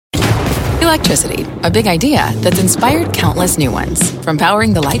Electricity, a big idea that's inspired countless new ones. From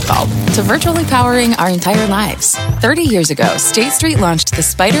powering the light bulb to virtually powering our entire lives. 30 years ago, State Street launched the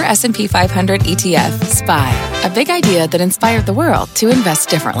SPDR S&P 500 ETF, SPY. A big idea that inspired the world to invest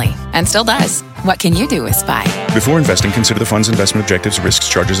differently. And still does. What can you do with SPY? Before investing, consider the fund's investment objectives, risks,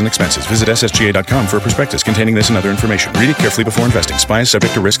 charges, and expenses. Visit ssga.com for a prospectus containing this and other information. Read it carefully before investing. SPY is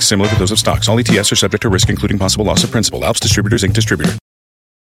subject to risks similar to those of stocks. All ETFs are subject to risk, including possible loss of principal. Alps Distributors, Inc. Distributor.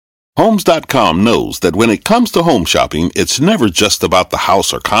 Homes.com knows that when it comes to home shopping, it's never just about the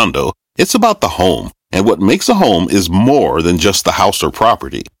house or condo. It's about the home. And what makes a home is more than just the house or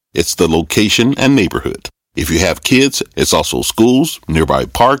property. It's the location and neighborhood. If you have kids, it's also schools, nearby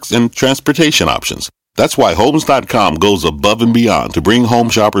parks, and transportation options. That's why Homes.com goes above and beyond to bring home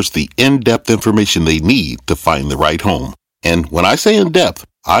shoppers the in-depth information they need to find the right home. And when I say in-depth,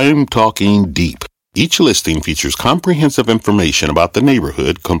 I'm talking deep. Each listing features comprehensive information about the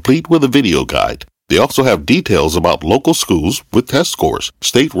neighborhood, complete with a video guide. They also have details about local schools with test scores,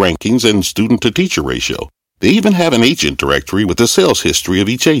 state rankings, and student-to-teacher ratio. They even have an agent directory with the sales history of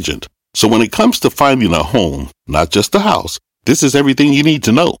each agent. So when it comes to finding a home, not just a house, this is everything you need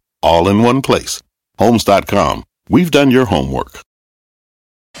to know, all in one place. Homes.com. We've done your homework.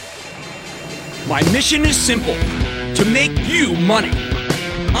 My mission is simple: to make you money.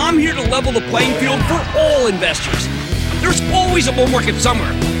 I'm here to level the playing field for all investors. There's always a bull market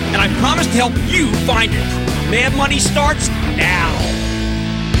somewhere, and I promise to help you find it. Mad Money starts now.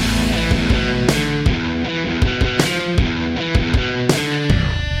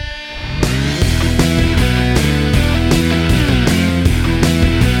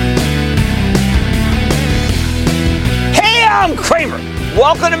 Hey, I'm Cramer.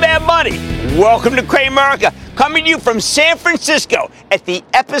 Welcome to Mad Money. Welcome to Cramerica. Coming to you from San Francisco at the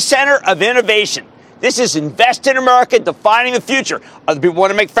epicenter of innovation. This is Invest in America, defining the future. Other people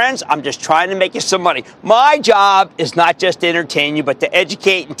want to make friends. I'm just trying to make you some money. My job is not just to entertain you, but to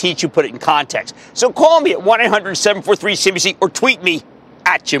educate and teach you, put it in context. So call me at 1-800-743-CNBC or tweet me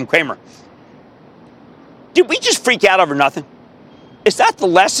at Jim Cramer. Did we just freak out over nothing? Is that the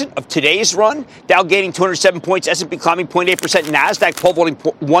lesson of today's run? Dow gaining 207 points, S&P climbing 0.8%, NASDAQ pole vaulting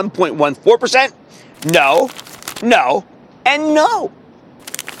 1.14%? No, and no.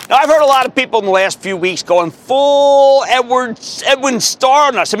 Now, I've heard a lot of people in the last few weeks going full Edwin Starr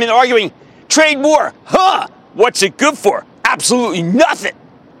on us. I mean, they're arguing trade war. What's it good for? Absolutely nothing.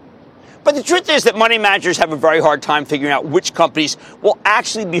 But the truth is that money managers have a very hard time figuring out which companies will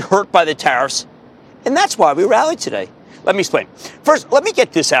actually be hurt by the tariffs. And that's why we rallied today. Let me explain. First, let me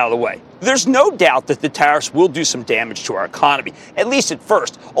get this out of the way. There's no doubt that the tariffs will do some damage to our economy, at least at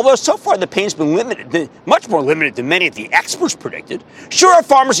first. Although so far the pain's been limited, much more limited than many of the experts predicted. Sure, our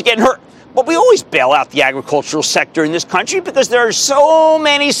farmers are getting hurt, but we always bail out the agricultural sector in this country because there are so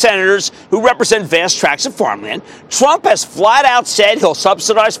many senators who represent vast tracts of farmland. Trump has flat out said he'll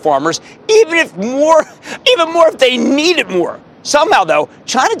subsidize farmers even more if they need it more. Somehow, though,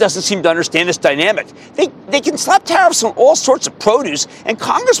 China doesn't seem to understand this dynamic. They can slap tariffs on all sorts of produce, and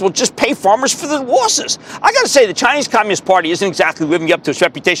Congress will just pay farmers for the losses. I got to say, the Chinese Communist Party isn't exactly living up to its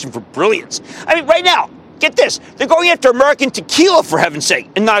reputation for brilliance. I mean, right now, get this. They're going after American tequila, for heaven's sake,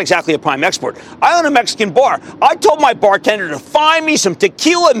 and not exactly a prime export. I own a Mexican bar. I told my bartender to find me some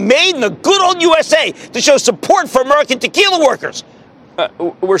tequila made in the good old USA to show support for American tequila workers.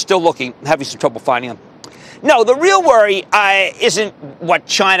 We're still looking, having some trouble finding them. No, the real worry isn't what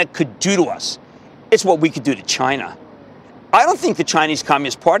China could do to us. It's what we could do to China. I don't think the Chinese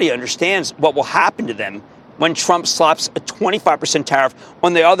Communist Party understands what will happen to them when Trump slaps a 25% tariff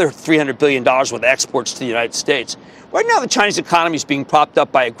on the other $300 billion worth of exports to the United States. Right now, the Chinese economy is being propped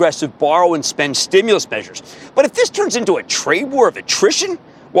up by aggressive borrow and spend stimulus measures. But if this turns into a trade war of attrition,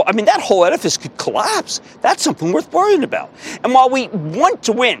 well, I mean, that whole edifice could collapse. That's something worth worrying about. And while we want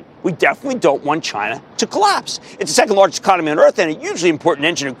to win, we definitely don't want China to collapse. It's the second largest economy on Earth and a hugely important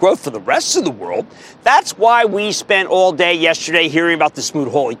engine of growth for the rest of the world. That's why we spent all day yesterday hearing about the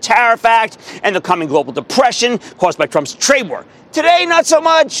Smoot-Hawley Tariff Act and the coming global depression caused by Trump's trade war. Today, not so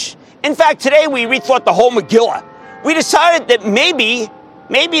much. In fact, today we rethought the whole Megillah. We decided that maybe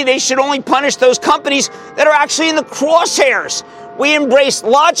they should only punish those companies that are actually in the crosshairs. We embraced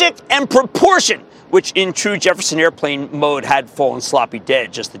logic and proportion, which in true Jefferson Airplane mode had fallen sloppy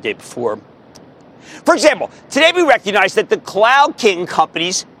dead just the day before. For example, today we recognize that the Cloud King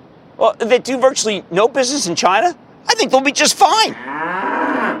companies, that do virtually no business in China, I think they'll be just fine.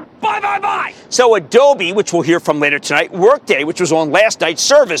 Bye. So Adobe, which we'll hear from later tonight, Workday, which was on last night's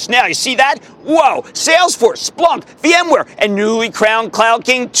service. Now, you see that? Whoa, Salesforce, Splunk, VMware, and newly crowned Cloud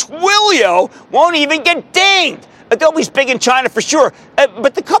King Twilio won't even get dinged. Adobe's big in China for sure,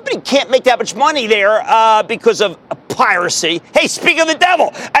 but the company can't make that much money there because of piracy. Hey, speak of the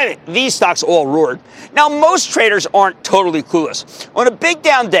devil. I mean, these stocks all roared. Now, most traders aren't totally clueless. On a big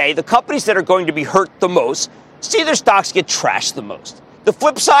down day, the companies that are going to be hurt the most see their stocks get trashed the most. The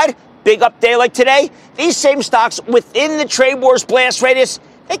flip side, big up day like today, these same stocks within the trade wars blast radius,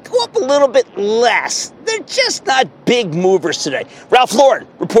 they go up a little bit less. They're just not big movers today. Ralph Lauren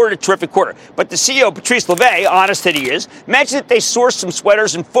reported a terrific quarter, but the CEO, Patrice Louvet, honest that he is, mentioned that they sourced some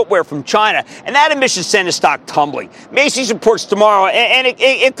sweaters and footwear from China, and that admission sent his stock tumbling. Macy's reports tomorrow, and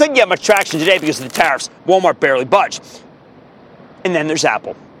it couldn't get much traction today because of the tariffs. Walmart barely budged. And then there's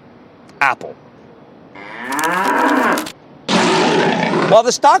Apple. Apple. While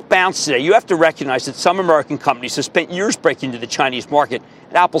the stock bounced today, you have to recognize that some American companies have spent years breaking into the Chinese market,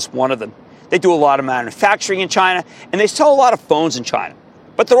 and Apple's one of them. They do a lot of manufacturing in China, and they sell a lot of phones in China.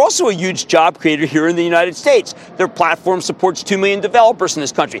 But they're also a huge job creator here in the United States. Their platform supports 2 million developers in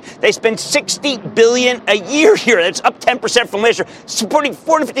this country. They spend $60 billion a year here. That's up 10% from last year, supporting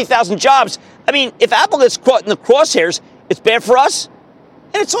 450,000 jobs. I mean, if Apple gets caught in the crosshairs, it's bad for us,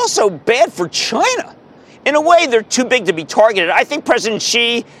 and it's also bad for China. In a way, they're too big to be targeted. I think President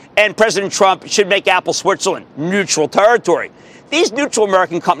Xi and President Trump should make Apple Switzerland neutral territory. These neutral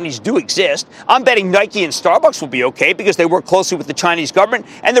American companies do exist. I'm betting Nike and Starbucks will be okay because they work closely with the Chinese government,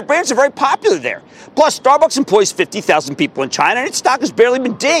 and their brands are very popular there. Plus, Starbucks employs 50,000 people in China, and its stock has barely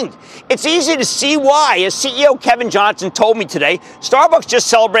been dinged. It's easy to see why. As CEO Kevin Johnson told me today, Starbucks just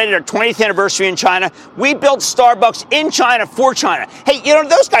celebrated our 20th anniversary in China. We built Starbucks in China for China. Hey, you know,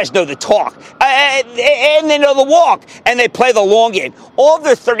 those guys know the talk, and they know the walk, and they play the long game. All of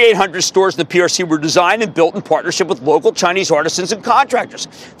their 3,800 stores in the PRC were designed and built in partnership with local Chinese artisans and contractors.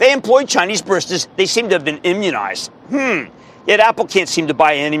 They employed Chinese baristas. They seem to have been immunized. Yet Apple can't seem to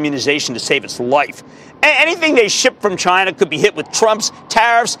buy an immunization to save its life. Anything they ship from China could be hit with Trump's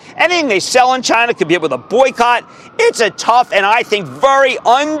tariffs. Anything they sell in China could be hit with a boycott. It's a tough and I think very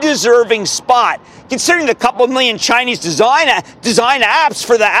undeserving spot, considering the couple million Chinese design apps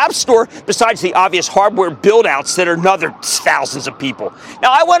for the App Store, besides the obvious hardware build-outs that are another thousands of people.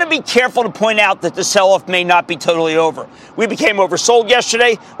 Now, I want to be careful to point out that the sell-off may not be totally over. We became oversold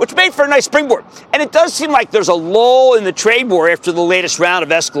yesterday, which made for a nice springboard. And it does seem like there's a lull in the trade war after the latest round of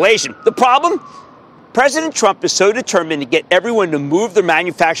escalation. The problem? President Trump is so determined to get everyone to move their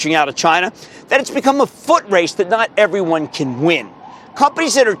manufacturing out of China that it's become a foot race that not everyone can win.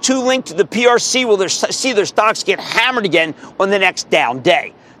 Companies that are too linked to the PRC will see their stocks get hammered again on the next down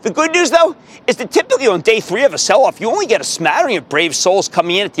day. The good news, though, is that typically on day 3 of a sell-off, you only get a smattering of brave souls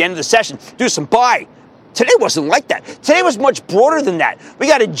coming in at the end of the session, do some buy. Today wasn't like that. Today was much broader than that. We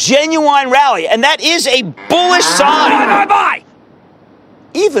got a genuine rally, and that is a bullish sign. Buy!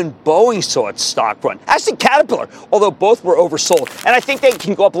 Even Boeing saw its stock run, as did Caterpillar, although both were oversold. And I think they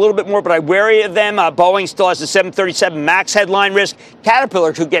can go up a little bit more, but I'm wary of them. Boeing still has the 737 MAX headline risk.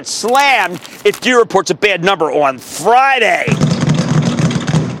 Caterpillar could get slammed if Deere reports a bad number on Friday.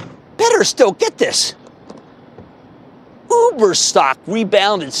 Better still, get this. Uber stock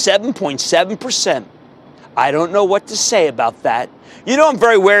rebounded 7.7%. I don't know what to say about that. You know, I'm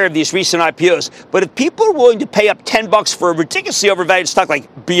very wary of these recent IPOs, but if people are willing to pay up $10 for a ridiculously overvalued stock like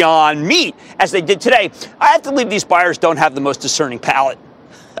Beyond Meat, as they did today, I have to believe these buyers don't have the most discerning palate.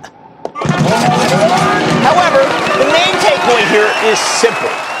 However, the main takeaway here is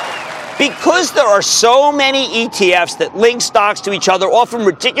simple. Because there are so many ETFs that link stocks to each other, often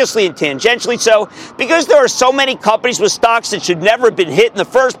ridiculously and tangentially so, because there are so many companies with stocks that should never have been hit in the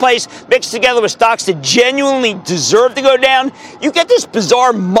first place, mixed together with stocks that genuinely deserve to go down, you get this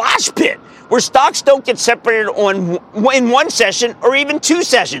bizarre mosh pit where stocks don't get separated in one session or even 2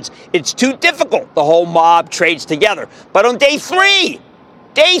 sessions. It's too difficult. The whole mob trades together. But on day 3,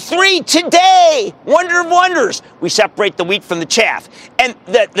 today, wonder of wonders, we separate the wheat from the chaff. And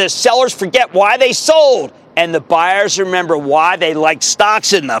the sellers forget why they sold, and the buyers remember why they liked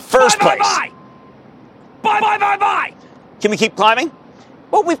stocks in the first place. Buy. Can we keep climbing?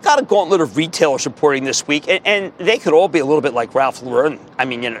 Well, we've got a gauntlet of retailers reporting this week, and they could all be a little bit like Ralph Lauren. I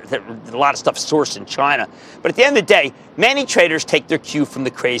mean, you know, a lot of stuff sourced in China. But at the end of the day, many traders take their cue from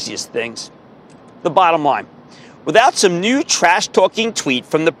the craziest things. The bottom line. Without some new trash-talking tweet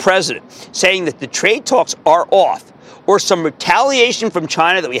from the president saying that the trade talks are off, or some retaliation from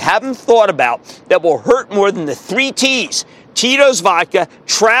China that we haven't thought about that will hurt more than the 3 T's, Tito's vodka,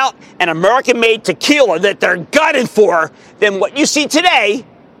 Trout, and American-made tequila that they're gunning for, then what you see today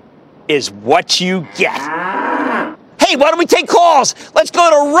is what you get. Hey, why don't we take calls? Let's go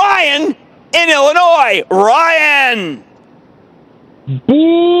to Ryan in Illinois. Ryan!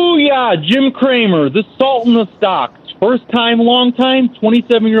 Booyah! Jim Cramer, the Sultan of stocks. First time, long time,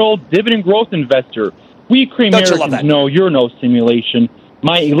 27-year-old dividend growth investor. We Cramerians know you're no simulation.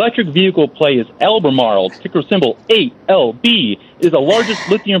 My electric vehicle play is Albemarle, ticker symbol 8LB, is the largest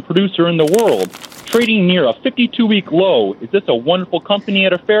lithium producer in the world, trading near a 52-week low. Is this a wonderful company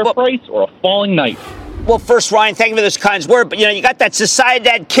at a fair price or a falling knife? Well, first, Ryan, thank you for those kind words. But, you got that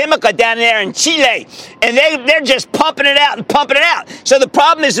Sociedad Química down there in Chile, and they're just pumping it out and pumping it out. So the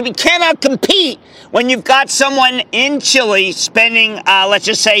problem is that we cannot compete when you've got someone in Chile spending, let's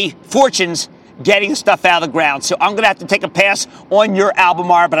just say, fortunes getting stuff out of the ground. So I'm going to have to take a pass on your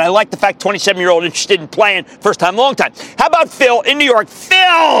Albemarle, but I like the fact 27-year-old interested in playing first time, long time. How about Phil in New York?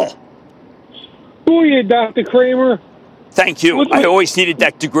 Phil! Who are you, Dr. Cramer? Thank you. I always needed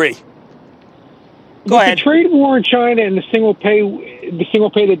that degree. Go ahead. The trade war in China and the single pay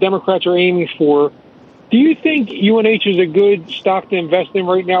the Democrats are aiming for, do you think UNH is a good stock to invest in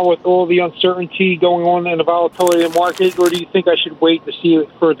right now with all the uncertainty going on and the volatility in the market, or do you think I should wait to see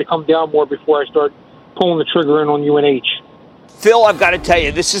for it to come down more before I start pulling the trigger in on UNH? Phil, I've got to tell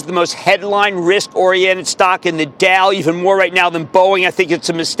you, this is the most headline risk-oriented stock in the Dow, even more right now than Boeing. I think it's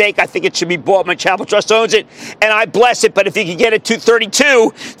a mistake. I think it should be bought. My Chapel Trust owns it, and I bless it. But if you could get it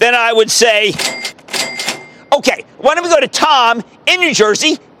 232, then I would say, okay, why don't we go to Tom in New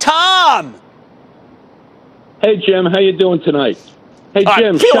Jersey? Tom! Hey, Jim, how you doing tonight? Hey,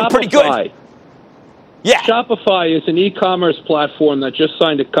 Jim, feeling pretty good. Yeah. Shopify is an e-commerce platform that just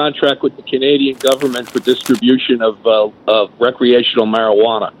signed a contract with the Canadian government for distribution of recreational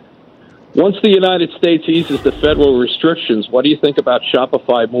marijuana. Once the United States eases the federal restrictions, what do you think about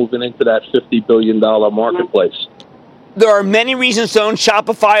Shopify moving into that $50 billion marketplace? There are many reasons to own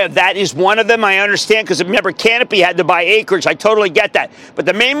Shopify. That is one of them. I understand, because remember, Canopy had to buy acreage. I totally get that. But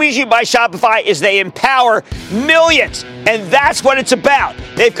the main reason you buy Shopify is they empower millions, and that's what it's about.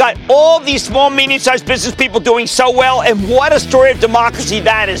 They've got all these small, medium-sized business people doing so well, and what a story of democracy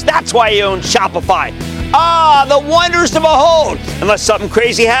that is. That's why you own Shopify. Ah, the wonders to behold. Unless something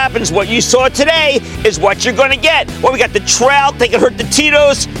crazy happens, what you saw today is what you're going to get. Well, we got the Trout. They can hurt the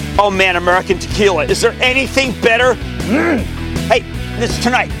Tito's. Oh, man, American tequila. Is there anything better? Hey, this is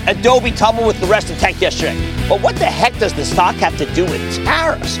tonight. Adobe tumbled with the rest of tech yesterday. But what the heck does the stock have to do with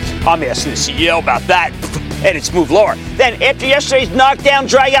tariffs? I'm asking the CEO about that. And it's moved lower. Then after yesterday's knockdown,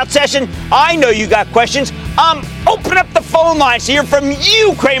 drag-out session, I know you got questions. Open up the phone lines to hear from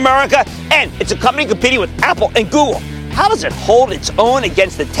you, Cramerica. And it's a company competing with Apple and Google. How does it hold its own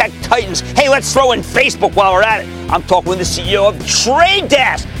against the tech titans? Hey, let's throw in Facebook while we're at it. I'm talking with the CEO of Trade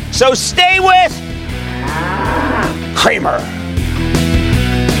Desk. So stay with Cramer.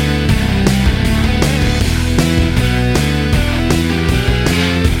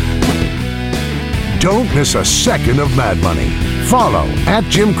 Don't miss a second of Mad Money. Follow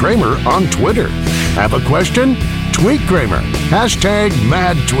 @Jim Cramer on Twitter. Have a question? Tweet Cramer.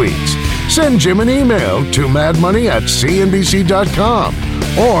 #MadTweets. Send Jim an email to madmoney@cnbc.com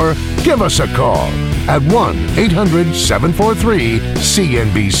or give us a call at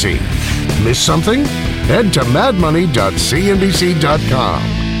 1-800-743-CNBC. Miss something? Head to madmoney.cnbc.com.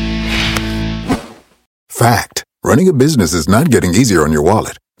 Fact. Running a business is not getting easier on your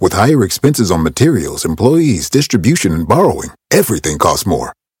wallet. With higher expenses on materials, employees, distribution, and borrowing, everything costs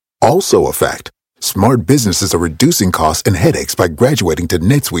more. Also a fact. Smart businesses are reducing costs and headaches by graduating to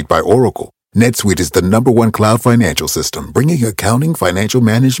NetSuite by Oracle. NetSuite is the #1 cloud financial system, bringing accounting, financial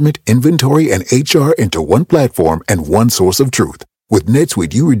management, inventory, and HR into one platform and one source of truth. With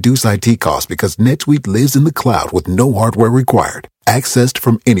NetSuite, you reduce IT costs because NetSuite lives in the cloud with no hardware required. Accessed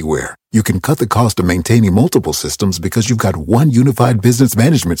from anywhere. You can cut the cost of maintaining multiple systems because you've got one unified business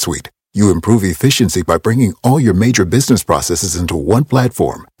management suite. You improve efficiency by bringing all your major business processes into one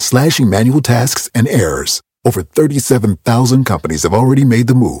platform, slashing manual tasks and errors. Over 37,000 companies have already made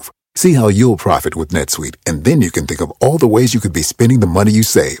the move. See how you'll profit with NetSuite, and then you can think of all the ways you could be spending the money you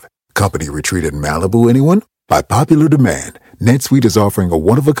save. Company retreat in Malibu, anyone? By popular demand, NetSuite is offering a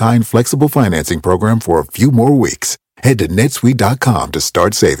one-of-a-kind flexible financing program for a few more weeks. Head to netsuite.com to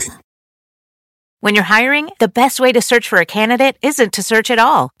start saving. When you're hiring, the best way to search for a candidate isn't to search at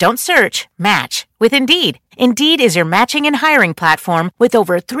all. Don't search, match with Indeed. Indeed is your matching and hiring platform with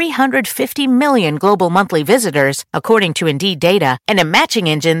over 350 million global monthly visitors, according to Indeed data, and a matching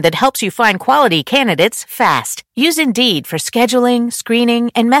engine that helps you find quality candidates fast. Use Indeed for scheduling,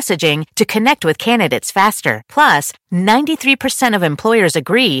 screening, and messaging to connect with candidates faster. Plus, 93% of employers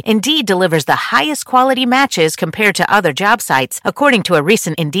agree Indeed delivers the highest quality matches compared to other job sites, according to a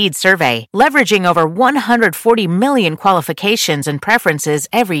recent Indeed survey. Leveraging over 140 million qualifications and preferences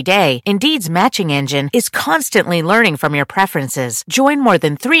every day, Indeed's matching matching engine is constantly learning from your preferences. Join more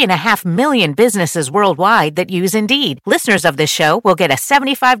than 3.5 million businesses worldwide that use Indeed. Listeners of this show will get a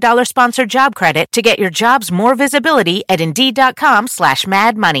 $75 sponsored job credit to get your jobs more visibility at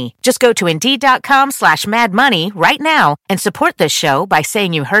Indeed.com/madmoney. Just go to Indeed.com/madmoney right now and support this show by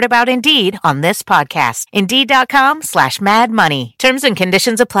saying you heard about Indeed on this podcast. Indeed.com/madmoney. Terms and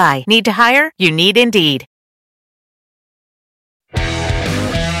conditions apply. Need to hire? You need Indeed.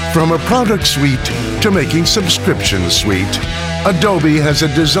 From a product suite to making subscriptions sweet, Adobe has a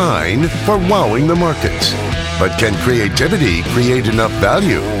design for wowing the markets. But can creativity create enough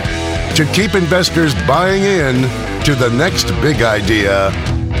value to keep investors buying in to the next big idea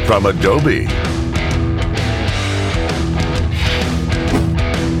from Adobe?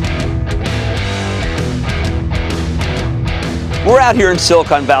 We're out here in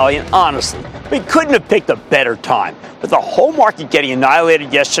Silicon Valley, and honestly, we couldn't have picked a better time. With the whole market getting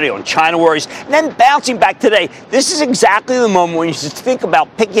annihilated yesterday on China worries and then bouncing back today, this is exactly the moment when you should think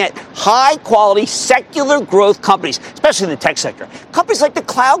about picking at high-quality, secular growth companies, especially in the tech sector. Companies like the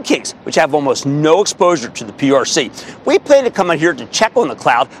Cloud Kings, which have almost no exposure to the PRC. We plan to come out here to check on the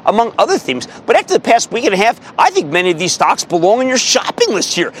cloud, among other themes, but after the past week and a half, I think many of these stocks belong on your shopping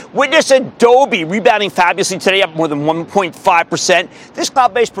list here. Witness Adobe rebounding fabulously today, up more than 1.5%. This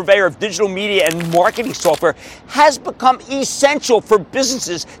cloud-based purveyor of digital media and marketing software has become essential for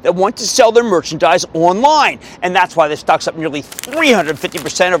businesses that want to sell their merchandise online. And that's why the stock's up nearly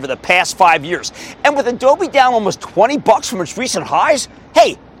 350% over the past 5 years. And with Adobe down almost $20 from its recent highs,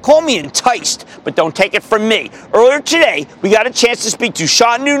 hey, call me enticed, but don't take it from me. Earlier today, we got a chance to speak to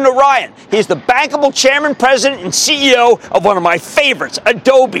Shantanu Narayan. He's the bankable chairman, president, and CEO of one of my favorites,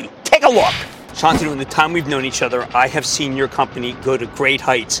 Adobe. Take a look. Shantanu, in the time we've known each other, I have seen your company go to great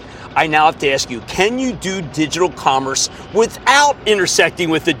heights. I now have to ask you, can you do digital commerce without intersecting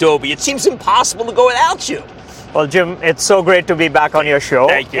with Adobe? It seems impossible to go without you. Well, Jim, it's so great to be back on your show.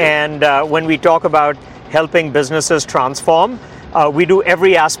 Thank you. And when we talk about helping businesses transform, we do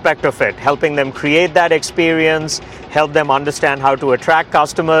every aspect of it, helping them create that experience, help them understand how to attract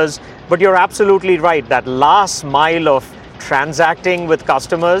customers. But you're absolutely right, that last mile of transacting with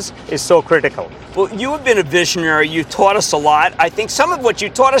customers is so critical. Well, you have been a visionary. You taught us a lot. I think some of what you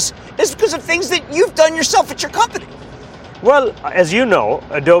taught us is because of things that you've done yourself at your company. Well, as you know,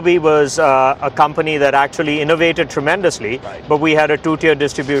 Adobe was a company that actually innovated tremendously, but we had a two-tier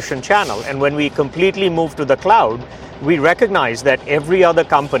distribution channel. And when we completely moved to the cloud, we recognized that every other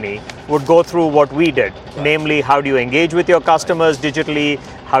company would go through what we did, namely, how do you engage with your customers digitally?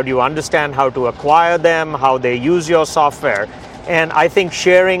 How do you understand how to acquire them, how they use your software? And I think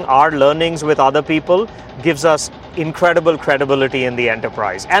sharing our learnings with other people gives us incredible credibility in the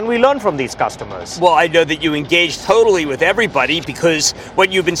enterprise. And we learn from these customers. Well, I know that you engage totally with everybody because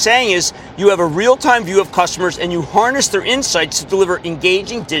what you've been saying is you have a real-time view of customers and you harness their insights to deliver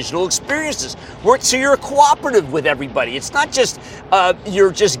engaging digital experiences. So you're cooperative with everybody. It's not just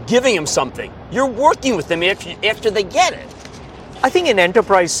you're just giving them something. You're working with them after they get it. I think in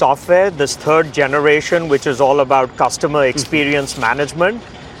enterprise software, this third generation, which is all about customer experience management,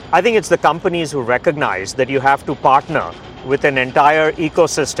 I think it's the companies who recognize that you have to partner with an entire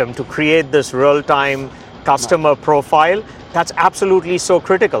ecosystem to create this real-time customer profile. That's absolutely so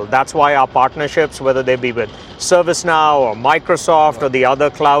critical. That's why our partnerships, whether they be with ServiceNow or Microsoft or the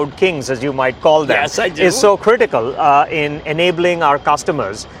other cloud kings, as you might call them, is so critical in enabling our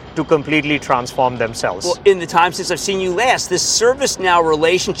customers to completely transform themselves. Well, in the time since I've seen you last, this ServiceNow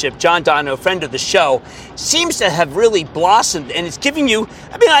relationship, John Dono, friend of the show, seems to have really blossomed, and it's giving you,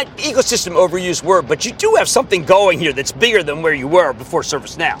 ecosystem, overused word, but you do have something going here that's bigger than where you were before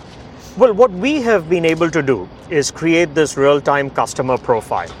ServiceNow. Well, what we have been able to do is create this real-time customer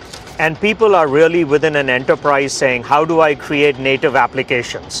profile. And people are really within an enterprise saying, how do I create native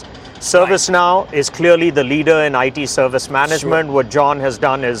applications? ServiceNow is clearly the leader in IT service management. What John has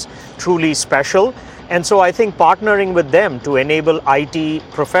done is truly special. And so I think partnering with them to enable IT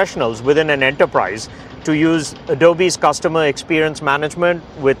professionals within an enterprise to use Adobe's customer experience management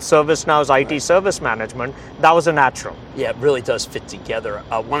with ServiceNow's IT service management, that was a natural. Yeah, it really does fit together.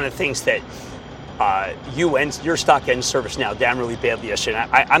 One of the things that you and your stock and ServiceNow down really badly yesterday,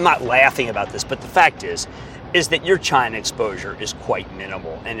 I'm not laughing about this, but the fact is that your China exposure is quite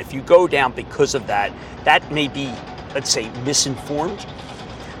minimal. And if you go down because of that, that may be, let's say, misinformed.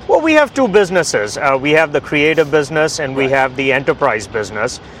 Well, we have two businesses. We have the creative business and we have the enterprise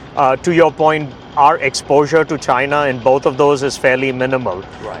business. To your point, our exposure to China in both of those is fairly minimal.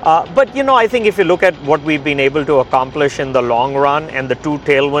 But, I think if you look at what we've been able to accomplish in the long run and the two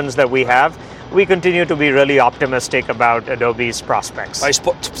tailwinds that we have, we continue to be really optimistic about Adobe's prospects. I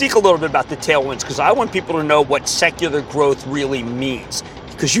speak a little bit about the tailwinds because I want people to know what secular growth really means,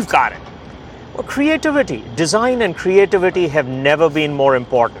 because you've got it. Well, creativity, design and creativity have never been more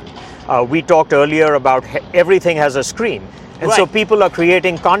important. We talked earlier about everything has a screen. And so people are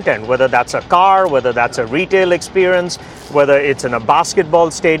creating content, whether that's a car, whether that's a retail experience, whether it's in a basketball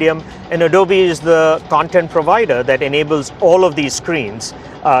stadium. And Adobe is the content provider that enables all of these screens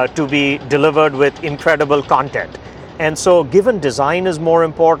to be delivered with incredible content. And so given design is more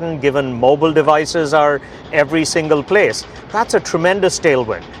important, given mobile devices are every single place, that's a tremendous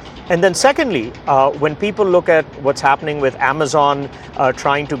tailwind. And then secondly, when people look at what's happening with Amazon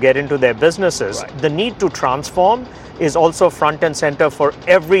trying to get into their businesses, the need to transform is also front and center for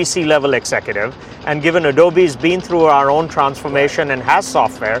every C-level executive. And given Adobe's been through our own transformation and has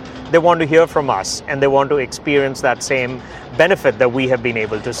software, they want to hear from us and they want to experience that same benefit that we have been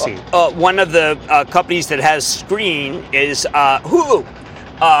able to see. One of the companies that has screen is Hulu.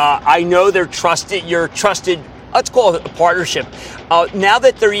 I know they're trusted, you're trusted, let's call it a partnership. Now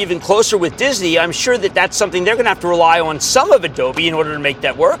that they're even closer with Disney, I'm sure that that's something they're going to have to rely on some of Adobe in order to make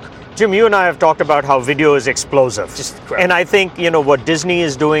that work. Jim, you and I have talked about how video is explosive. And I think, what Disney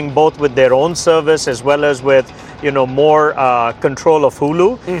is doing both with their own service as well as with, more control of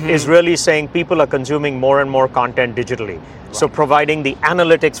Hulu is really saying people are consuming more and more content digitally. Right. So providing the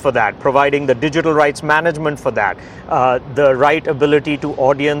analytics for that, providing the digital rights management for that, the right ability to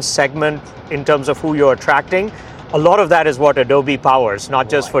audience segment in terms of who you're attracting. A lot of that is what Adobe powers, not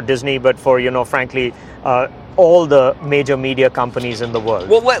just for Disney, but for, frankly, all the major media companies in the world.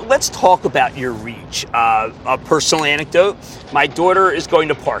 Well, let's talk about your reach. A personal anecdote, my daughter is going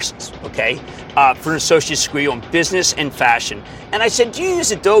to Parsons, for an associate's degree on business and fashion. And I said, do you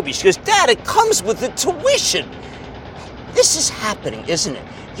use Adobe? She goes, Dad, it comes with the tuition. This is happening, isn't it?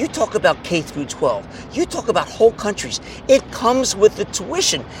 You talk about K through 12. You talk about whole countries. It comes with the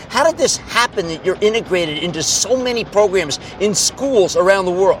tuition. How did this happen that you're integrated into so many programs in schools around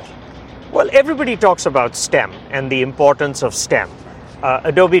the world? Well, everybody talks about STEM and the importance of STEM.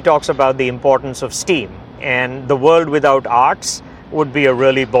 Adobe talks about the importance of STEAM, and the world without arts would be a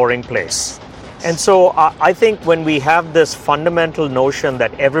really boring place. And so I think when we have this fundamental notion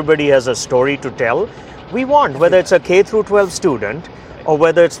that everybody has a story to tell, we want, whether it's a K through 12 student or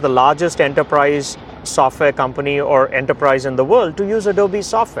whether it's the largest enterprise software company or enterprise in the world, to use Adobe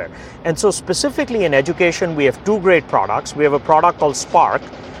software. And so specifically in education, we have two great products. We have a product called Spark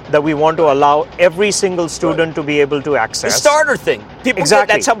that we want to allow every single student to be able to access. The starter thing.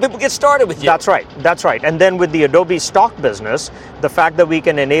 That's how people get started with you. That's right. And then with the Adobe Stock business, the fact that we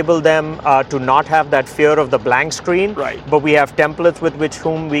can enable them to not have that fear of the blank screen, but we have templates with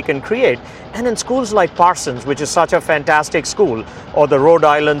whom we can create. And in schools like Parsons, which is such a fantastic school, or the Rhode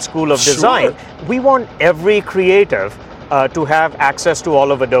Island School of Design, we want every creative to have access to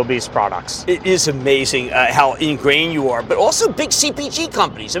all of Adobe's products. It is amazing how ingrained you are, but also big CPG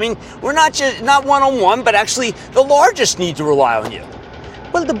companies. I mean, we're not one-on-one, but actually the largest need to rely on you.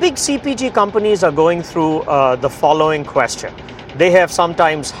 Well, the big CPG companies are going through the following question. They have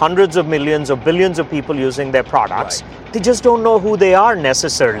sometimes hundreds of millions or billions of people using their products. They just don't know who they are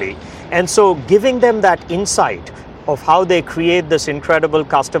necessarily. And so giving them that insight of how they create this incredible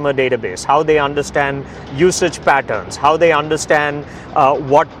customer database, how they understand usage patterns, how they understand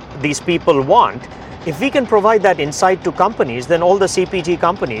what these people want. If we can provide that insight to companies, then all the CPG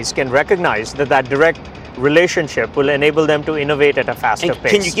companies can recognize that direct relationship will enable them to innovate at a faster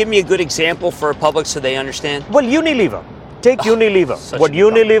pace. Can you give me a good example for a public so they understand? Well, Unilever. Take Unilever. What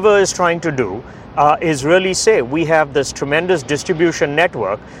Unilever is trying to do is really say we have this tremendous distribution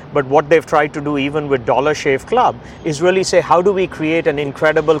network, but what they've tried to do even with Dollar Shave Club is really say how do we create an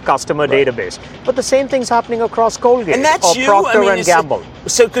incredible customer database. But the same thing's happening across Colgate and that's or Procter and Gamble.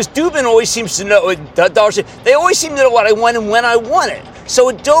 So because Dubin always seems to know, Dollar Shave, they always seem to know what I want and when I want it. So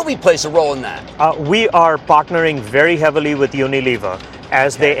Adobe plays a role in that. We are partnering very heavily with Unilever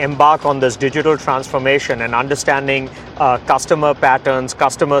as they embark on this digital transformation and understanding customer patterns,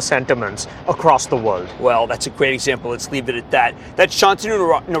 customer sentiments across the world. Well, that's a great example. Let's leave it at that. That's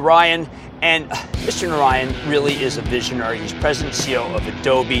Shantanu Narayan, and Mr. Narayan really is a visionary. He's president and CEO of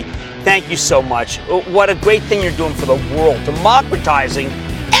Adobe. Thank you so much. What a great thing you're doing for the world, democratizing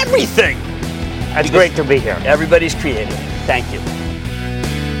everything. It's great to be here. Everybody's creative. Thank you.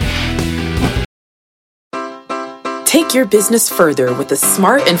 Take your business further with the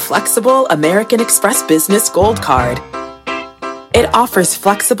smart and flexible American Express Business Gold Card. It offers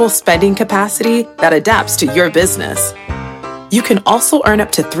flexible spending capacity that adapts to your business. You can also earn up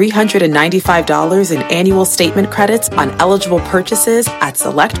to $395 in annual statement credits on eligible purchases at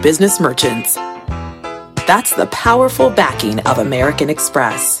select business merchants. That's the powerful backing of American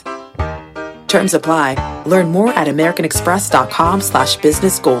Express. Terms apply. Learn more at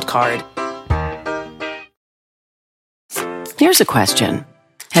americanexpress.com/business gold card. Here's a question.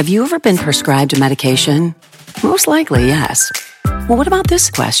 Have you ever been prescribed a medication? Most likely, yes. Well, what about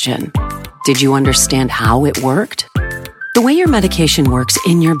this question? Did you understand how it worked? The way your medication works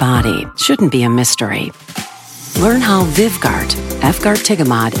in your body shouldn't be a mystery. Learn how Vyvgart,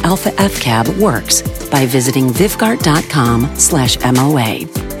 efgartigimod alpha FCAB works by visiting vyvgart.com/MOA.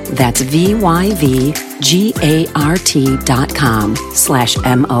 That's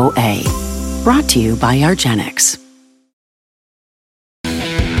VYVGART.com/MOA. Brought to you by argenx.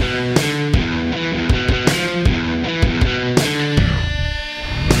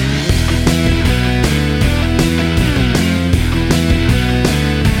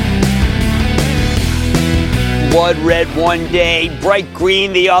 Blood red one day, bright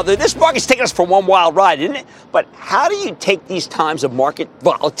green the other. This market's taken us for one wild ride, isn't it? But how do you take these times of market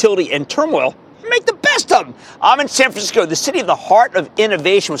volatility and turmoil and make the best of them? I'm in San Francisco, the city of the heart of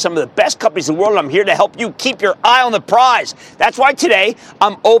innovation with some of the best companies in the world. I'm here to help you keep your eye on the prize. That's why today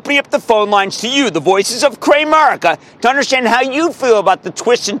I'm opening up the phone lines to you, the voices of Cramerica, to understand how you feel about the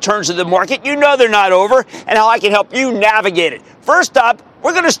twists and turns of the market. You know they're not over, and how I can help you navigate it. First up,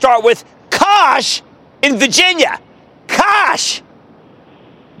 we're going to start with Kosh in Virginia. Kosh!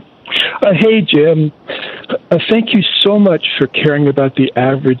 Hey, Jim. Thank you so much for caring about the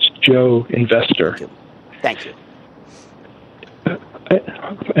average Joe investor. Thank you.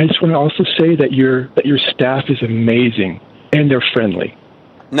 I just want to also say that your staff is amazing, and they're friendly.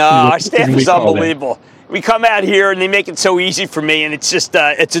 No, our staff is unbelievable. We come out here, and they make it so easy for me, and it's just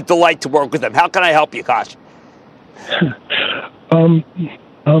it's a delight to work with them. How can I help you, Kosh?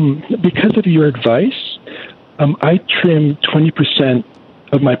 Because of your advice, I trimmed 20%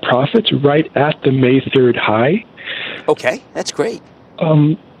 of my profits right at the May 3rd high. Okay, that's great.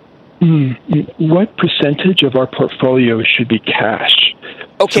 What percentage of our portfolio should be cash?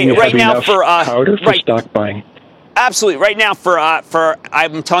 Okay, so right now for powder for stock buying. Absolutely. Right now, for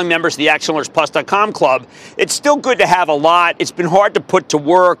I'm telling members of the ActionAlertsPlus.com club, it's still good to have a lot. It's been hard to put to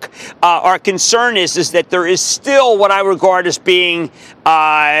work. Our concern is that there is still what I regard as being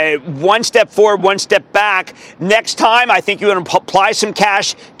one step forward, one step back. Next time, I think you want to apply some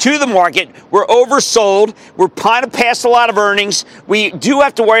cash to the market. We're oversold. We're kind of past a lot of earnings. We do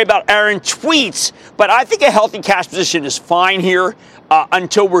have to worry about errant tweets, but I think a healthy cash position is fine here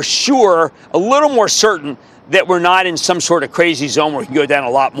until we're sure, a little more certain, that we're not in some sort of crazy zone where we can go down a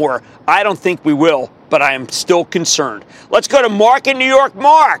lot more. I don't think we will, but I am still concerned. Let's go to Mark in New York.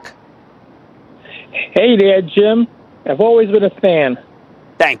 Mark. Hey there, Jim. I've always been a fan.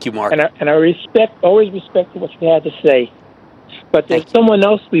 Thank you, Mark. And I always respect what you had to say. But there's someone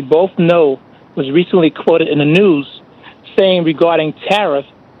else we both know was recently quoted in the news saying regarding tariffs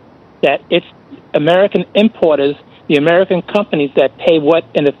that it's American importers, the American companies that pay what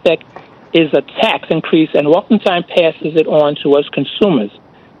in effect is a tax increase, and oftentimes passes it on to us consumers.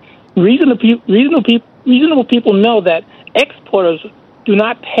 Reasonable people know that exporters do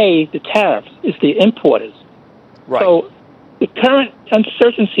not pay the tariffs. It's the importers. Right. So the current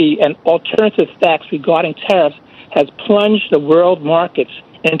uncertainty and alternative facts regarding tariffs has plunged the world markets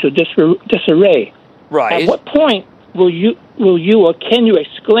into disarray. Right. At what point will you or can you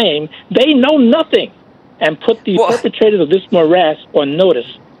exclaim, they know nothing, and put the perpetrators of this morass on notice?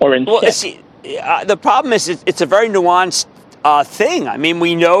 See, the problem is it's a very nuanced thing. I mean,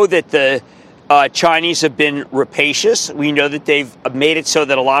 we know that the Chinese have been rapacious. We know that they've made it so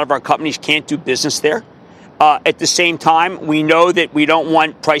that a lot of our companies can't do business there. At the same time, we know that we don't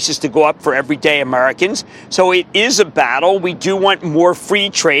want prices to go up for everyday Americans. So it is a battle. We do want more free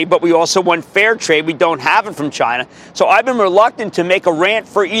trade, but we also want fair trade. We don't have it from China. So I've been reluctant to make a rant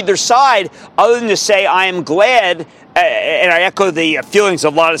for either side, other than to say I am glad, and I echo the feelings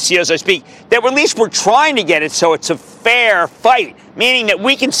of a lot of CEOs I speak, that at least we're trying to get it so it's a fair fight, meaning that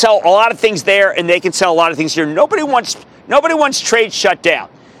we can sell a lot of things there and they can sell a lot of things here. Nobody wants trade shut down.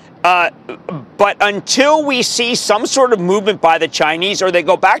 But until we see some sort of movement by the Chinese, or they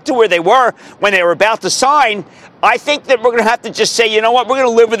go back to where they were when they were about to sign, I think that we're going to have to just say, you know what, we're going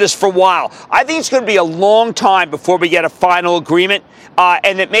to live with this for a while. I think it's going to be a long time before we get a final agreement,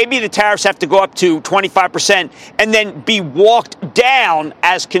 and that maybe the tariffs have to go up to 25% and then be walked down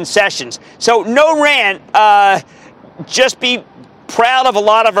as concessions. So no rant, just be proud of a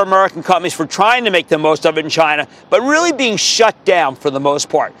lot of our American companies for trying to make the most of it in China, but really being shut down for the most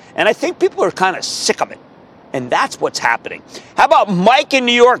part. And I think people are kind of sick of it. And that's what's happening. How about Mike in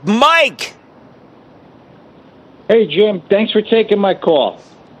New York? Mike! Hey, Jim. Thanks for taking my call.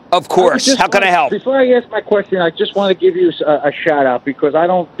 Of course. How can I help? Before I ask my question, I just want to give you a shout-out because I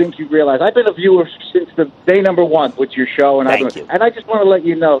don't think you realize I've been a viewer since the day number one with your show. And Thank you. And I just want to let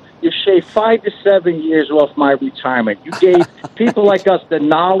you know, you shaved 5 to 7 years off my retirement. You gave people like us the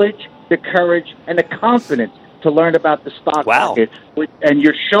knowledge, the courage, and the confidence to learn about the stock market. And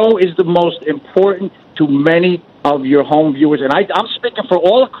your show is the most important to many of your home viewers. And I'm speaking for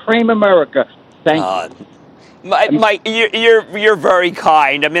all of Cramer America. Thank you. Mike, you're very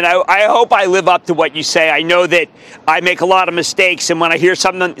kind. I mean, I hope I live up to what you say. I know that I make a lot of mistakes, and when I hear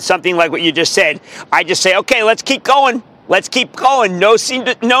something like what you just said, I just say, okay, let's keep going. Let's keep going. No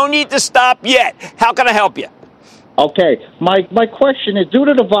need to stop yet. How can I help you? Okay, my question is, due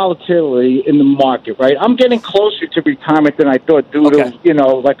to the volatility in the market, right, I'm getting closer to retirement than I thought due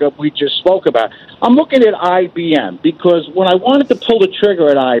to, we just spoke about. I'm looking at IBM because when I wanted to pull the trigger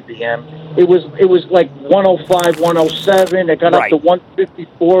at IBM, it was like 105, 107. It got up to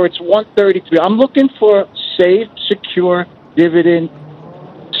 154. It's 133. I'm looking for safe, secure dividend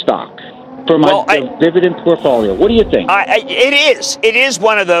stock for my dividend portfolio. What do you think? It is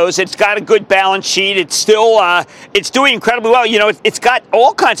one of those. It's got a good balance sheet. It's still it's doing incredibly well. You know, it's got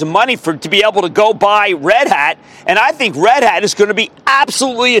all kinds of money to be able to go buy Red Hat, and I think Red Hat is going to be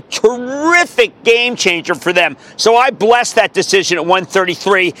absolutely a terrific game changer for them. So I bless that decision at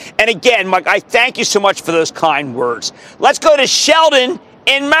 133. And again, Mike, I thank you so much for those kind words. Let's go to Sheldon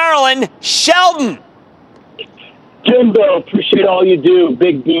in Maryland. Sheldon. Jimbo, appreciate all you do.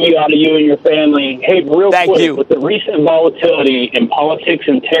 Big D out of you and your family. Hey, quick, with the recent volatility in politics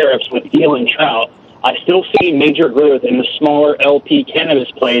and tariffs with Elon Trout, I still see major growth in the smaller LP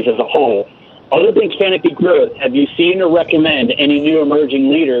cannabis plays as a whole. Other than Canopy Growth, have you seen or recommend any new emerging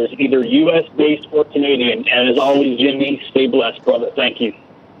leaders, either U.S.-based or Canadian? And as always, Jimmy, stay blessed, brother. Thank you.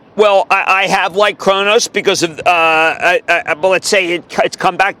 Well, I have liked Kronos because of, let's say it's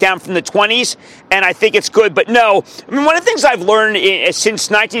come back down from the 20s, and I think it's good. But no, I mean, one of the things I've learned since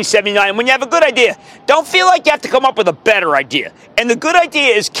 1979, when you have a good idea, don't feel like you have to come up with a better idea. And the good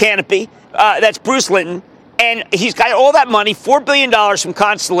idea is Canopy. That's Bruce Linton. And he's got all that money, $4 billion from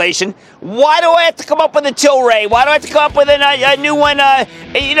Constellation. Why do I have to come up with a Tilray? Why do I have to come up with a new one,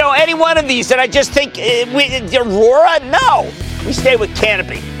 any one of these that I just think, Aurora? No. We stay with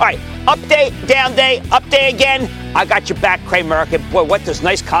Canopy. All right, up day, down day, up day again. I got your back, Cramer. Boy, what those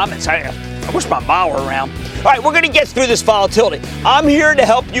nice comments. I wish my mom were around. All right, we're going to get through this volatility. I'm here to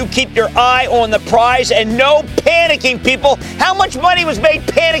help you keep your eye on the prize and no panicking, people. How much money was made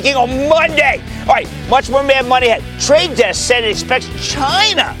panicking on Monday? All right, much more Mad Money had. Trade Desk said it expects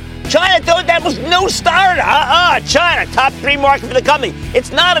China, though, that was no starter. China, top 3 market for the company.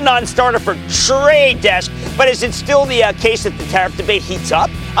 It's not a non-starter for Trade Desk, but is it still the case that the tariff debate heats up?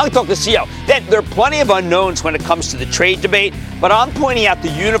 I'm going to talk to the CEO. Then there are plenty of unknowns when it comes to the trade debate, but I'm pointing out the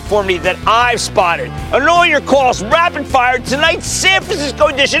uniformity that I've spotted. And all your calls, rapid fire, tonight's San Francisco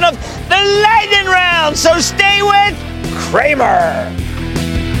edition of the Lightning Round. So stay with Cramer.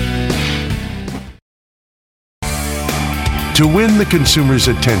 To win the consumer's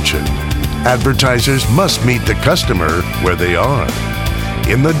attention, advertisers must meet the customer where they are.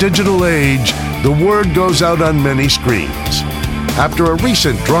 In the digital age, the word goes out on many screens. After a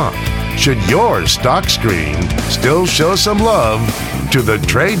recent drop, should your stock screen still show some love to the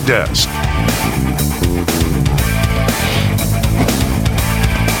Trade Desk?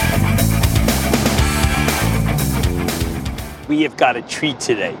 We have got a treat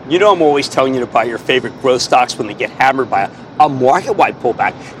today. You know I'm always telling you to buy your favorite growth stocks when they get hammered by a market-wide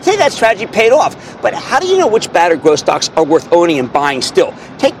pullback. Today that strategy paid off. But how do you know which bad or growth stocks are worth owning and buying still?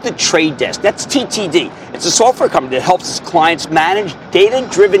 Take the Trade Desk. That's TTD. It's a software company that helps its clients manage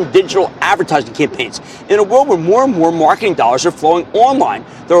data-driven digital advertising campaigns. In a world where more and more marketing dollars are flowing online,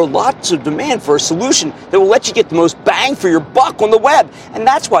 there are lots of demand for a solution that will let you get the most bang for your buck on the web. And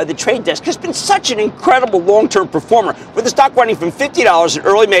that's why the Trade Desk has been such an incredible long-term performer, with the stock running from $50 in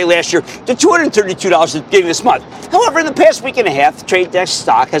early May last year to $232 at the beginning of this month. However, in the past week and a half, the Trade Desk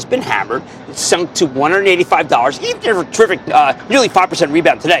stock has been hammered. It's sunk to $185, even a terrific, nearly 5%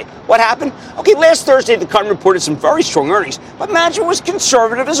 rebound today. What happened? Okay, last Thursday, the company reported some very strong earnings, but management was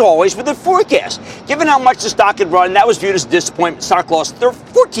conservative as always with their forecast. Given how much the stock had run, that was viewed as a disappointment. Stock lost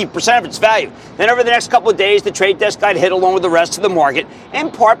 14% 14% of its value. Then over the next couple of days, the trade desk got hit along with the rest of the market,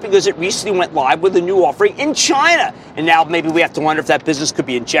 in part because it recently went live with a new offering in China. And now maybe we have to wonder if that business could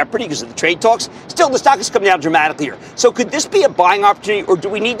be in jeopardy because of the trade talks. Still, the stock has come down dramatically here. So could this be a buying opportunity, or do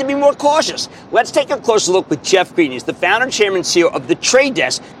we need to be more cautious? Let's take a closer look with Jeff Green. He's the founder, chairman, and CEO of The Trade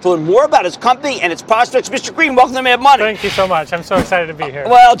Desk to learn more about his company and its prospects. Mr. Green, welcome to Mad Money. Thank you so much. I'm so excited to be here.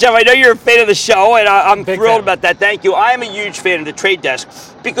 Well, Jeff, I know you're a fan of the show, and I'm thrilled about that. Thank you. I am a huge fan of The Trade Desk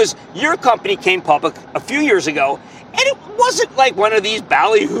because your company came public a few years ago, and it wasn't like one of these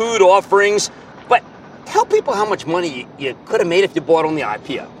ballyhooed offerings, but tell people how much money you could have made if you bought on the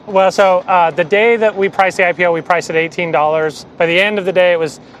IPO. Well, so the day that we priced the IPO, we priced at $18. By the end of the day, it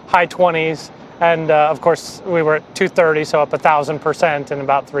was high 20s. And of course, we were at 230, so up 1,000% in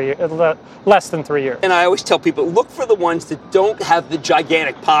about less than 3 years. And I always tell people, look for the ones that don't have the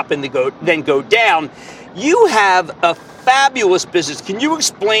gigantic pop and then go down. You have a fabulous business. Can you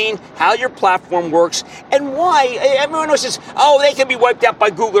explain how your platform works and why? Everyone knows this, they can be wiped out by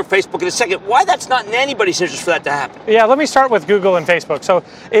Google or Facebook in a second. Why that's not in anybody's interest for that to happen? Yeah, let me start with Google and Facebook. So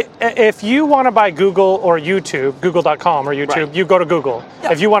if you want to buy Google or YouTube, google.com or YouTube, you go to Google.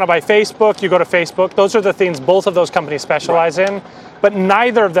 Yeah. If you want to buy Facebook, you go to Facebook. Those are the things both of those companies specialize in, but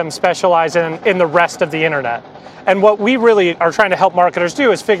neither of them specialize in the rest of the internet. And what we really are trying to help marketers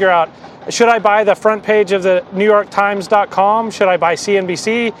do is figure out, should I buy the front page of the NewYorkTimes.com? Should I buy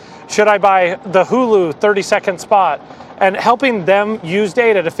CNBC? Should I buy the Hulu 30-second spot? And helping them use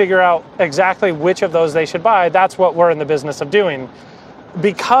data to figure out exactly which of those they should buy, that's what we're in the business of doing.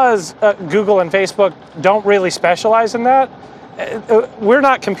 Because Google and Facebook don't really specialize in that, we're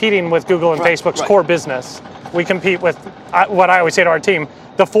not competing with Google and Facebook's core business. We compete with what I always say to our team,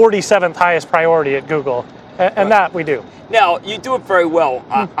 the 47th highest priority at Google. And that we do. Now, you do it very well.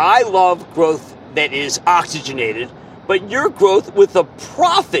 I love growth that is oxygenated, but your growth with a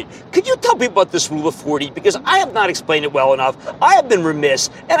profit. Could you tell people about this rule of 40? Because I have not explained it well enough. I have been remiss,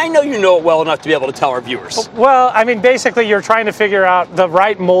 and I know you know it well enough to be able to tell our viewers. Well, I mean, basically, you're trying to figure out the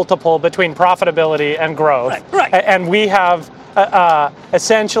right multiple between profitability and growth. Right. And we have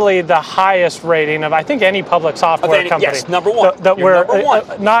essentially the highest rating of, I think, any public software company. Yes, number one. Number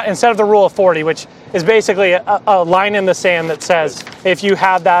one. Not instead of the rule of 40, which is basically a line in the sand that says if you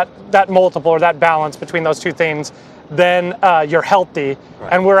have that multiple or that balance between those two things, then you're healthy,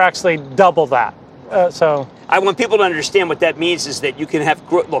 and we're actually double that. So I want people to understand what that means is that you can have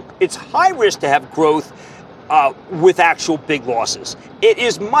growth. Look, it's high risk to have growth with actual big losses. It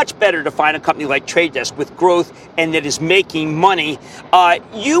is much better to find a company like Trade Desk with growth and that is making money.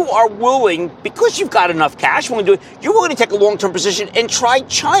 You are willing, because you've got enough cash, you're willing to take a long-term position and try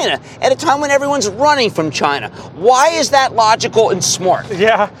China at a time when everyone's running from China. Why is that logical and smart?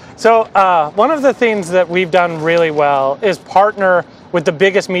 Yeah, so one of the things that we've done really well is partner with the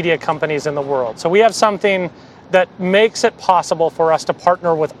biggest media companies in the world. So we have something that makes it possible for us to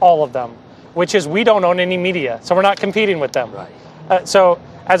partner with all of them, which is we don't own any media, so we're not competing with them. So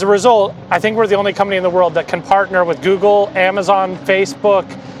as a result, I think we're the only company in the world that can partner with Google, Amazon, Facebook,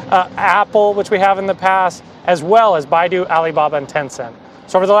 Apple, which we have in the past, as well as Baidu, Alibaba, and Tencent.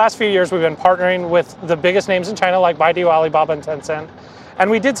 So over the last few years, we've been partnering with the biggest names in China, like Baidu, Alibaba, and Tencent.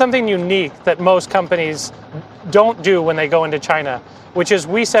 And we did something unique that most companies don't do when they go into China, which is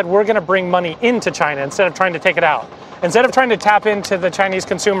we said we're going to bring money into China instead of trying to take it out. Instead of trying to tap into the Chinese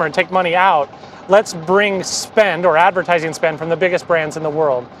consumer and take money out, let's bring spend or advertising spend from the biggest brands in the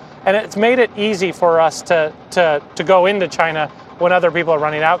world. And it's made it easy for us to go into China when other people are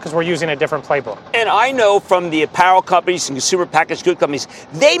running out because we're using a different playbook. And I know from the apparel companies and consumer packaged good companies,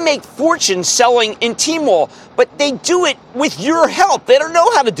 they make fortunes selling in Tmall, but they do it with your help. They don't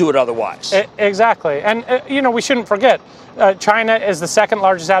know how to do it otherwise. Exactly. And, we shouldn't forget, China is the second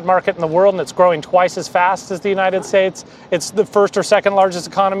largest ad market in the world, and it's growing twice as fast as the United States. It's the first or second largest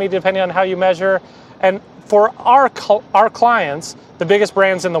economy, depending on how you measure. And for our clients, the biggest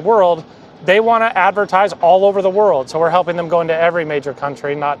brands in the world, they want to advertise all over the world. So we're helping them go into every major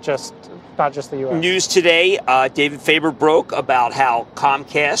country, not just the U.S. News today, David Faber broke about how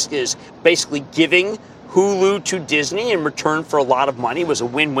Comcast is basically giving Hulu to Disney in return for a lot of money. It was a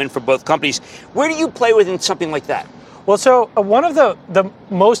win-win for both companies. Where do you play within something like that? Well, so one of the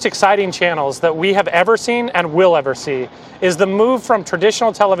most exciting channels that we have ever seen and will ever see is the move from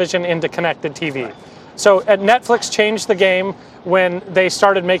traditional television into connected TV. So Netflix changed the game when they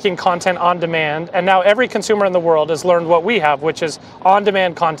started making content on demand, and now every consumer in the world has learned what we have, which is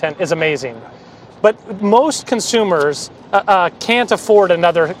on-demand content is amazing. But most consumers can't afford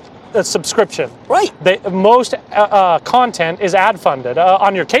another subscription. Right. Most content is ad-funded.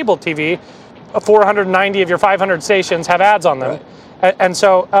 On your cable TV, 490 of your 500 stations have ads on them. Right. And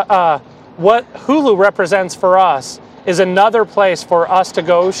so what Hulu represents for us is another place for us to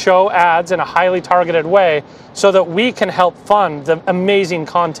go show ads in a highly targeted way so that we can help fund the amazing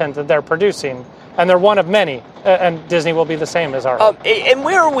content that they're producing. And they're one of many, and Disney will be the same as ours. And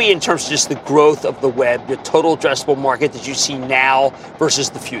where are we in terms of just the growth of the web, the total addressable market that you see now versus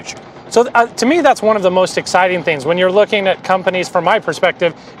the future? So to me, that's one of the most exciting things. When you're looking at companies, from my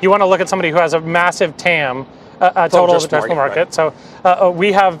perspective, you want to look at somebody who has a massive TAM, total addressable market. Right. So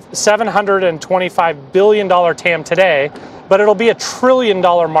we have $725 billion TAM today, but it'll be a $1 trillion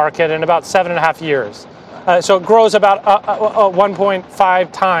market in about 7.5 years. So it grows about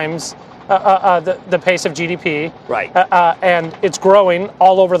 1.5 times the pace of GDP. Right. And it's growing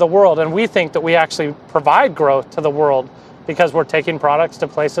all over the world. And we think that we actually provide growth to the world because we're taking products to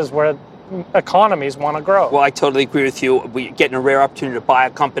places where economies want to grow. Well, I totally agree with you. We're getting a rare opportunity to buy a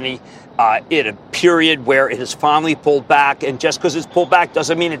company in a period where it has finally pulled back. And just because it's pulled back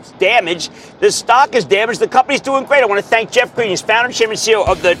doesn't mean it's damaged. The stock is damaged. The company's doing great. I want to thank Jeff Green. He's founder, chairman, CEO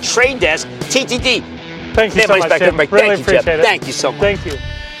of the Trade Desk, TTD. Thank you so much, Jim. Really Thank you, appreciate Jeff. it. Thank you so much. Thank you.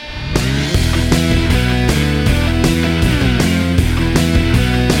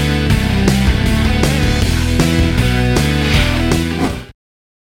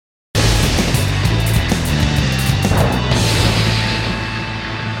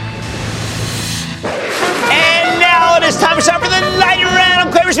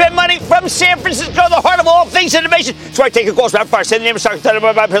 Spend money from San Francisco, the heart of all things innovation. That's why I take a call. Rapid fire. Send the name of stock.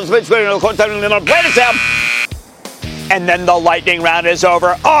 And then the lightning round is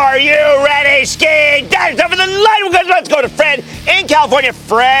over. Are you ready, Ski? That is over the lightning round. Let's go to Fred in California.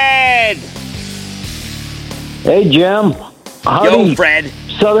 Fred. Hey, Jim. Howdy. Yo, Fred.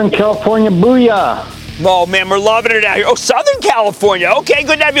 Southern California, booyah. Oh, man, we're loving it out here. Oh, Southern California. Okay,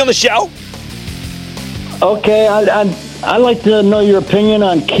 good to have you on the show. Okay, I'd like to know your opinion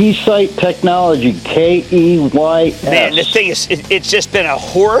on Keysight Technology, KEYS. Man, the thing is, it's just been a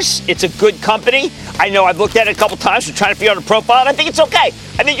horse. It's a good company. I know I've looked at it a couple times. We're trying to figure out a profile, and I think it's okay.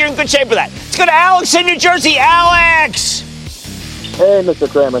 I think you're in good shape with that. Let's go to Alex in New Jersey. Alex! Hey, Mr.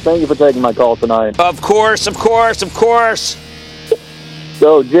 Kramer. Thank you for taking my call tonight. Of course.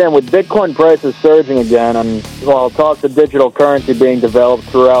 So, Jim, with Bitcoin prices surging again, and talks of digital currency being developed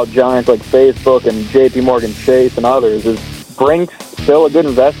throughout giants like Facebook and JP Morgan Chase and others, is Brinks still a good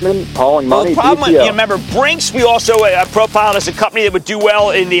investment? Hauling money? Well, the problem, you remember, Brinks, we also profiled as a company that would do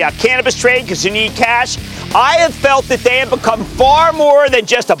well in the cannabis trade because you need cash. I have felt that they have become far more than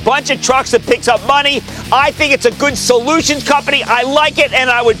just a bunch of trucks that picks up money. I think it's a good solutions company. I like it,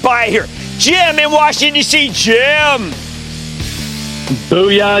 and I would buy it here. Jim in Washington, D.C. Jim.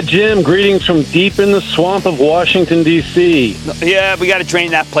 Booyah, Jim. Greetings from deep in the swamp of Washington, D.C. Yeah, we got to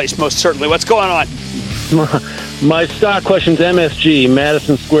drain that place, most certainly. What's going on? My stock question's MSG,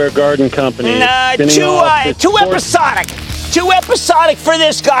 Madison Square Garden Company. Too episodic. Too episodic for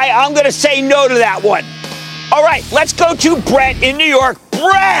this guy. I'm going to say no to that one. All right, let's go to Brett in New York.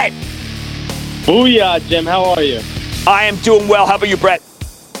 Brett! Booyah, Jim. How are you? I am doing well. How about you, Brett?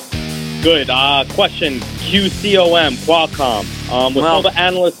 Good. Question, QCOM, Qualcomm. With all the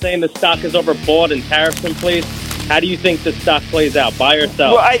analysts saying the stock is overbought and tariffs in place, how do you think the stock plays out? Buy or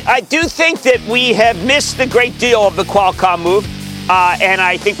sell? Well, I do think that we have missed a great deal of the Qualcomm move, and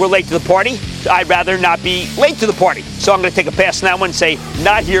I think we're late to the party. I'd rather not be late to the party. So I'm going to take a pass on that one and say,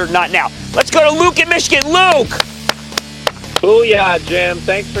 not here, not now. Let's go to Luke in Michigan. Luke! Booyah, Jim.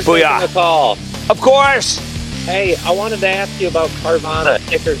 Thanks for taking the call. Of course. Hey, I wanted to ask you about Carvana,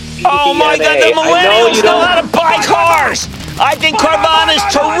 ticker CVNA. Oh, my God, the millennials know how to buy cars. I think Carvana is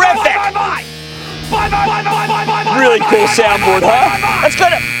terrific. Really cool soundboard, huh?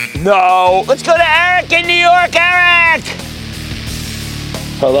 Let's go to Eric in New York. Eric!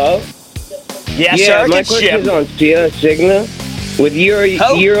 Hello? Yes, yeah, Eric, my question is on Cigna. With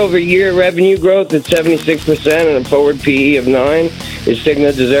year-over-year revenue growth at 76% and a forward PE of 9, is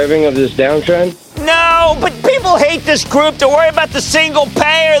Cigna deserving of this downtrend? No, but people hate this group. They worry about the single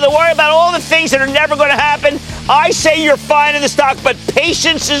payer. They worry about all the things that are never going to happen. I say you're fine in the stock, but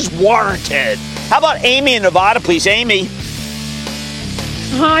patience is warranted. How about Amy in Nevada, please? Amy.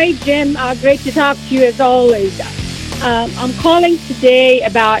 Hi, Jim. Great to talk to you as always. I'm calling today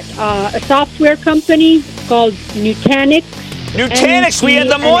about a software company called Nutanix. Nutanix, we had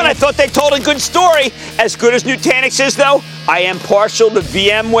them on. I thought they told a good story. As good as Nutanix is, though, I am partial to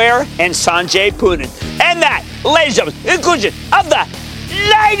VMware and Sanjay Poonen. And that, ladies and gentlemen, inclusion of the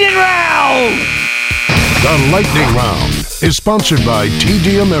Lightning Round. The Lightning Round is sponsored by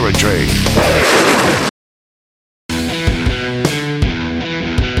TD Ameritrade.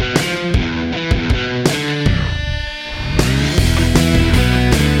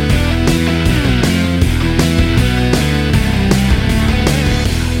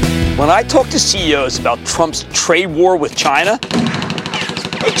 when I talk to CEOs about Trump's trade war with China,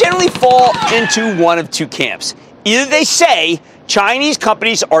 they generally fall into one of two camps. Either they say Chinese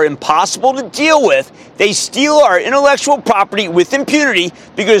companies are impossible to deal with, they steal our intellectual property with impunity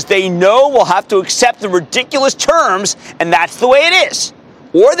because they know we'll have to accept the ridiculous terms, and that's the way it is.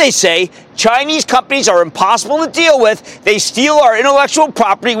 Or they say Chinese companies are impossible to deal with, they steal our intellectual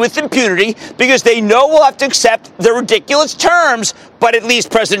property with impunity because they know we'll have to accept the ridiculous terms, but at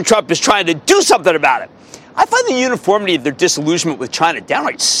least President Trump is trying to do something about it. I find the uniformity of their disillusionment with China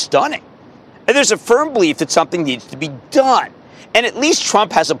downright stunning. And there's a firm belief that something needs to be done. And at least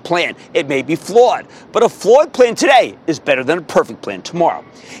Trump has a plan. It may be flawed, but a flawed plan today is better than a perfect plan tomorrow.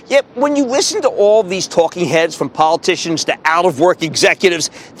 Yet when you listen to all these talking heads, from politicians to out-of-work executives,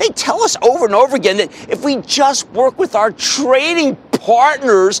 they tell us over and over again that if we just work with our trading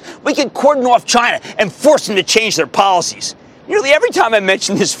partners, we can cordon off China and force them to change their policies. Nearly every time I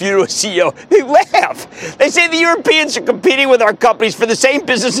mention this view to a CEO, they laugh. They say the Europeans are competing with our companies for the same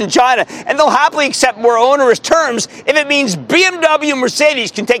business in China, and they'll happily accept more onerous terms if it means BMW and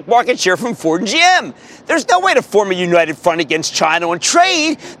Mercedes can take market share from Ford and GM. There's no way to form a united front against China on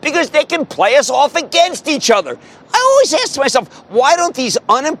trade because they can play us off against each other. I always ask myself, why don't these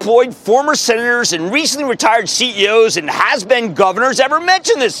unemployed former senators and recently retired CEOs and has-been governors ever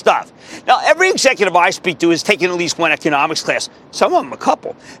mention this stuff? Now, every executive I speak to has taken at least one economics class, some of them a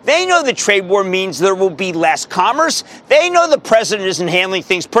couple. They know the trade war means there will be less commerce. They know the president isn't handling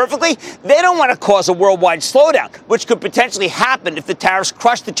things perfectly. They don't want to cause a worldwide slowdown, which could potentially happen if the tariffs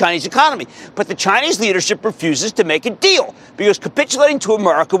crush the Chinese economy. But the Chinese leadership refuses to make a deal because capitulating to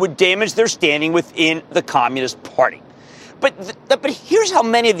America would damage their standing within the Communist Party. But here's how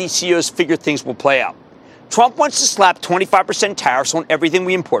many of these CEOs figure things will play out. Trump wants to slap 25% tariffs on everything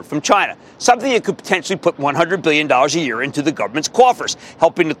we import from China, something that could potentially put $100 billion a year into the government's coffers,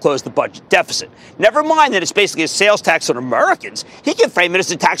 helping to close the budget deficit. Never mind that it's basically a sales tax on Americans. He can frame it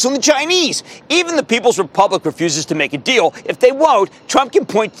as a tax on the Chinese. Even the People's Republic refuses to make a deal. If they won't, Trump can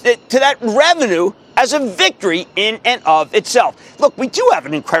point to that revenue as a victory in and of itself. Look, we do have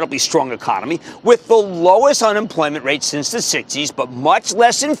an incredibly strong economy with the lowest unemployment rate since the 60s, but much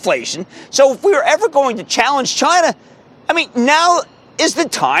less inflation. So if we were ever going to challenge China, now is the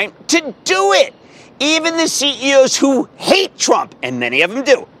time to do it. Even the CEOs who hate Trump, and many of them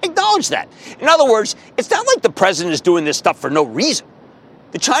do, acknowledge that. In other words, it's not like the president is doing this stuff for no reason.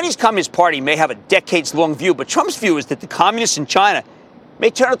 The Chinese Communist Party may have a decades-long view, but Trump's view is that the communists in China may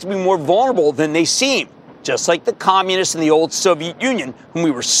turn out to be more vulnerable than they seem, just like the communists in the old Soviet Union, whom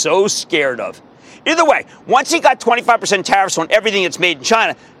we were so scared of. Either way, once he got 25% tariffs on everything that's made in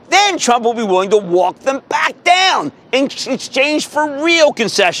China, then Trump will be willing to walk them back down in exchange for real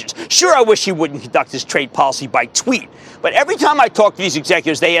concessions. Sure, I wish he wouldn't conduct his trade policy by tweet, but every time I talk to these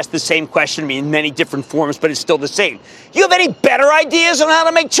executives, they ask the same question to me in many different forms, but it's still the same. You have any better ideas on how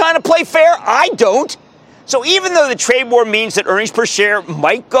to make China play fair? I don't. So even though the trade war means that earnings per share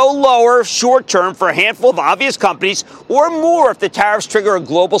might go lower short term for a handful of obvious companies, or more if the tariffs trigger a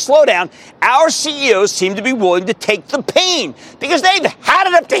global slowdown, our CEOs seem to be willing to take the pain because they've had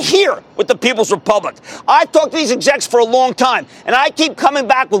it up to here with the People's Republic. I've talked to these execs for a long time, and I keep coming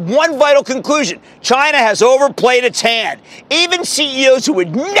back with one vital conclusion. China has overplayed its hand. Even CEOs who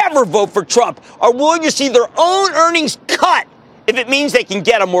would never vote for Trump are willing to see their own earnings cut if it means they can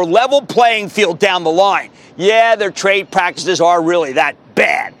get a more level playing field down the line. Yeah, their trade practices are really that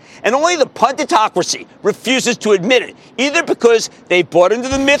bad. And only the punditocracy refuses to admit it, either because they bought into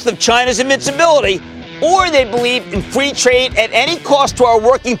the myth of China's invincibility, or they believe in free trade at any cost to our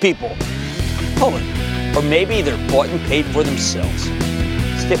working people. Hold it. Or maybe they're bought and paid for themselves.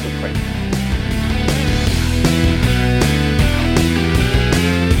 Stick with Cramer.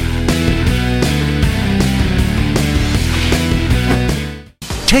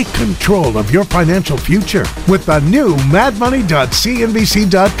 Take control of your financial future with the new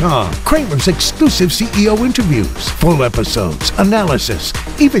madmoney.cnbc.com. Cramer's exclusive CEO interviews, full episodes, analysis,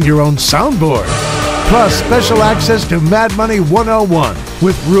 even your own soundboard. Plus special access to Mad Money 101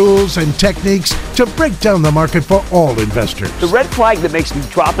 with rules and techniques to break down the market for all investors. The red flag that makes me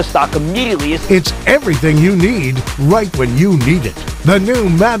drop a stock immediately is... It's everything you need right when you need it. The new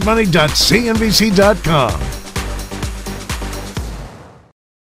madmoney.cnbc.com.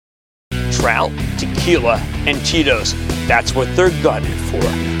 Trout, tequila, and Tito's. That's what they're gunning for.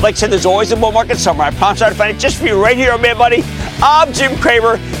 Like I said, there's always a bull market somewhere. I promise I'll find it just for you right here on Mad Money. I'm Jim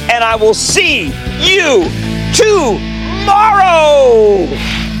Cramer, and I will see you tomorrow.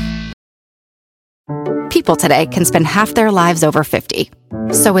 People today can spend half their lives over 50.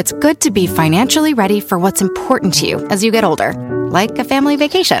 So it's good to be financially ready for what's important to you as you get older. like a family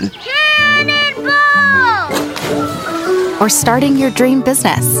vacation. Or starting your dream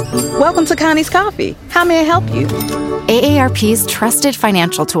business. Welcome to Connie's Coffee. How may I help you? AARP's trusted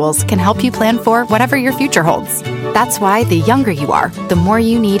financial tools can help you plan for whatever your future holds. That's why the younger you are, the more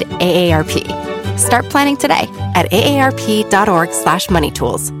you need AARP. Start planning today at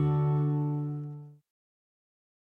aarp.org/moneytools.